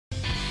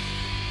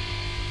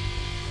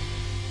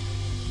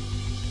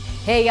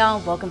Hey y'all,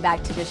 welcome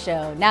back to the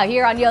show. Now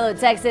here on YOLO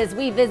Texas,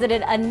 we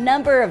visited a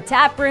number of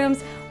tap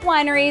rooms,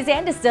 wineries,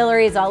 and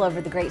distilleries all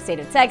over the great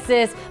state of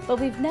Texas, but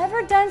we've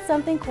never done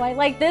something quite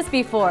like this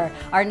before.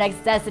 Our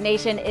next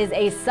destination is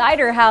a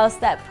cider house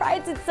that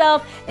prides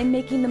itself in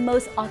making the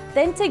most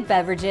authentic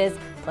beverages,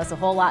 plus a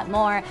whole lot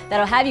more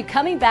that'll have you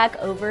coming back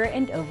over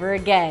and over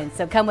again.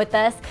 So come with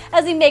us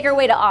as we make our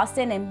way to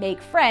Austin and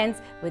make friends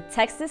with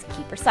Texas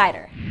Keeper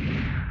Cider.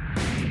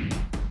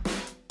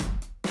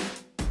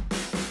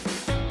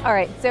 All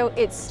right, so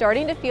it's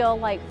starting to feel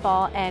like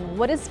fall, and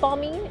what does fall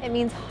mean? It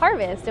means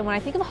harvest, and when I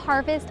think of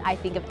harvest, I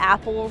think of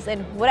apples,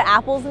 and what do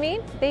apples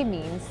mean? They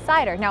mean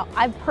cider. Now,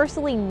 I've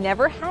personally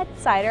never had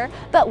cider,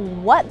 but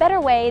what better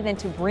way than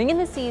to bring in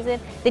the season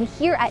than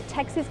here at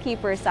Texas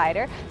Keeper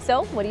Cider?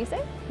 So, what do you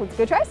say? Let's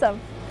go try some.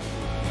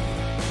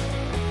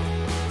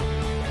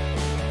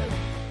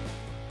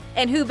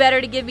 And who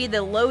better to give me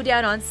the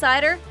lowdown on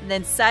cider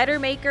than cider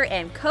maker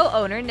and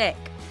co-owner Nick.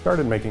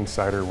 Started making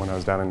cider when I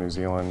was down in New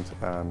Zealand,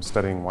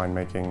 studying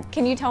winemaking.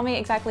 Can you tell me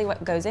exactly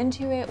what goes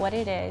into it, what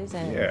it is?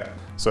 And yeah.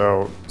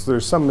 So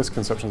there's some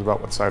misconceptions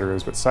about what cider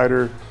is, but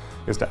cider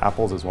is to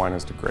apples as wine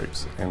is to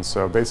grapes. And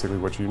so basically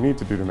what you need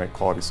to do to make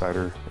quality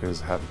cider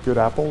is have good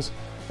apples,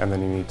 and then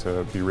you need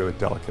to be really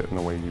delicate in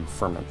the way you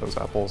ferment those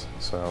apples.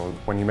 So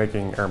when you're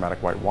making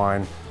aromatic white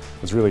wine,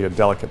 it's really a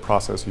delicate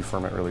process. You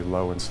ferment really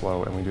low and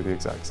slow, and we do the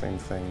exact same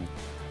thing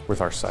with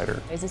our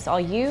cider. Is this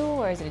all you,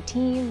 or is it a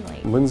team?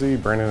 Lindsay,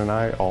 Brandon, and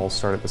I all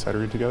started the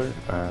Cidery together.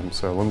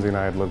 So Lindsay and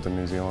I had lived in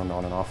New Zealand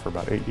on and off for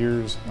about 8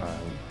 years,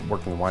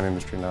 worked in the wine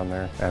industry down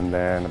there. And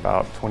then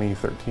about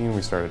 2013,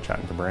 we started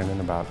chatting to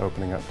Brandon about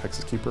opening up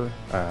Texas Keeper.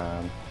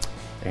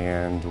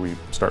 And we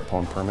started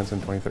pulling permits in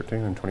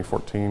 2013. In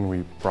 2014,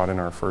 we brought in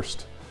our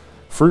first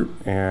fruit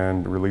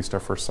and released our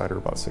first cider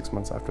about 6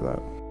 months after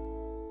that.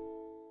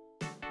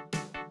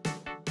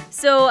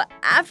 So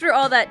after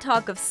all that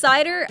talk of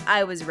cider,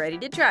 I was ready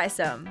to try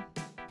some.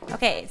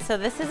 Okay, so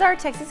this is our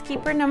Texas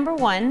Keeper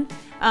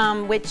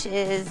 #1, which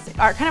is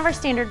kind of our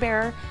standard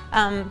bearer.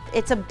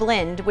 It's a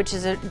blend, which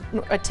is a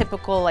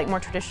typical, more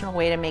traditional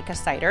way to make a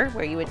cider,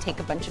 where you would take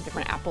a bunch of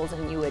different apples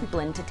and you would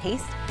blend to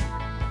taste.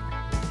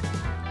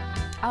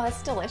 Oh,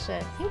 that's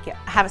delicious. Thank you.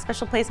 I have a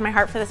special place in my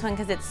heart for this one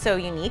because it's so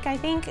unique, I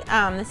think.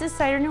 This is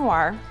Cider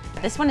Noir.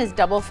 This one is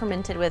double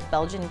fermented with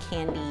Belgian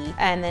candy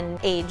and then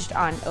aged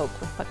on oak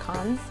with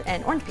pecans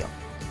and orange peel.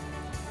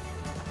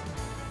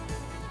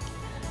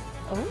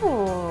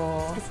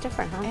 Ooh. It's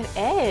different, huh? It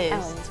is. I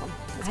love this one.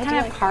 It's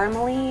kind of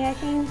caramely, I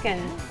think,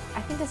 and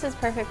I think this is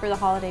perfect for the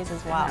holidays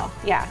as well.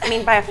 Yeah, I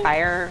mean, by a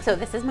fire. So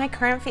this is my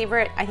current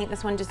favorite. I think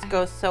this one just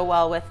goes so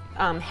well with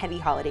heavy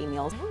holiday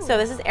meals. Ooh. So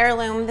this is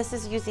heirloom. This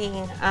is using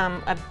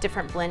a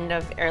different blend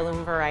of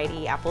heirloom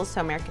variety apples, so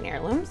American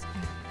heirlooms.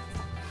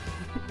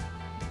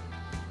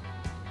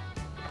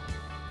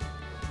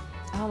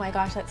 Oh my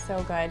gosh, that's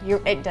so good.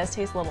 It does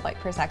taste a little like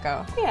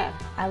Prosecco. Yeah.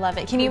 I love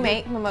it. Can you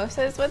make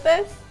mimosas with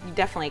this? You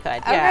definitely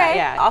could. Okay. Yeah,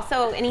 yeah.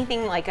 Also,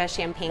 anything like a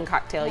champagne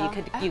cocktail, Yeah.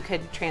 you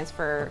could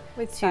transfer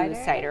with to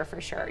cider for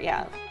sure.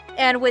 Yeah.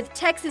 And with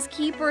Texas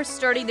Keeper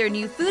starting their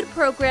new food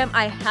program,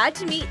 I had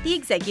to meet the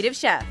executive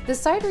chef. The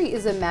Cidery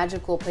is a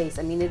magical place.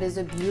 I mean, it is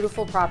a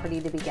beautiful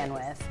property to begin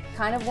with.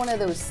 Kind of one of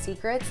those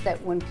secrets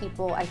that when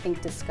people, I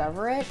think,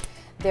 discover it,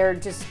 they're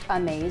just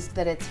amazed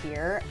that it's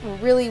here.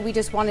 Really, we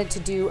just wanted to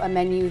do a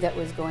menu that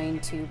was going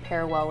to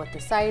pair well with the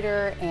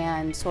cider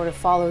and sort of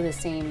follow the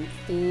same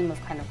theme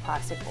of kind of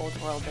classic old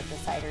world that the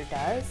cider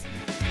does.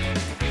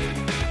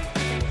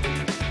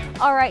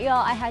 All right,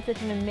 y'all, I had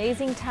such an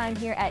amazing time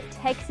here at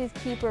Texas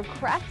Keeper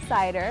Craft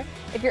Cider.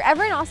 If you're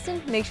ever in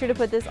Austin, make sure to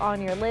put this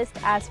on your list.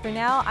 As for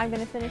now, I'm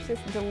gonna finish this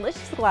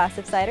delicious glass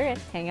of cider and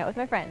hang out with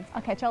my friends.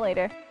 I'll catch y'all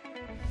later.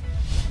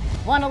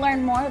 Want to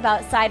learn more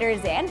about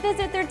ciders and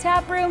visit their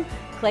tap room?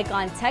 Click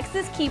on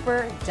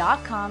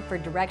TexasKeeper.com for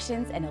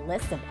directions and a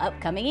list of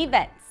upcoming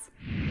events.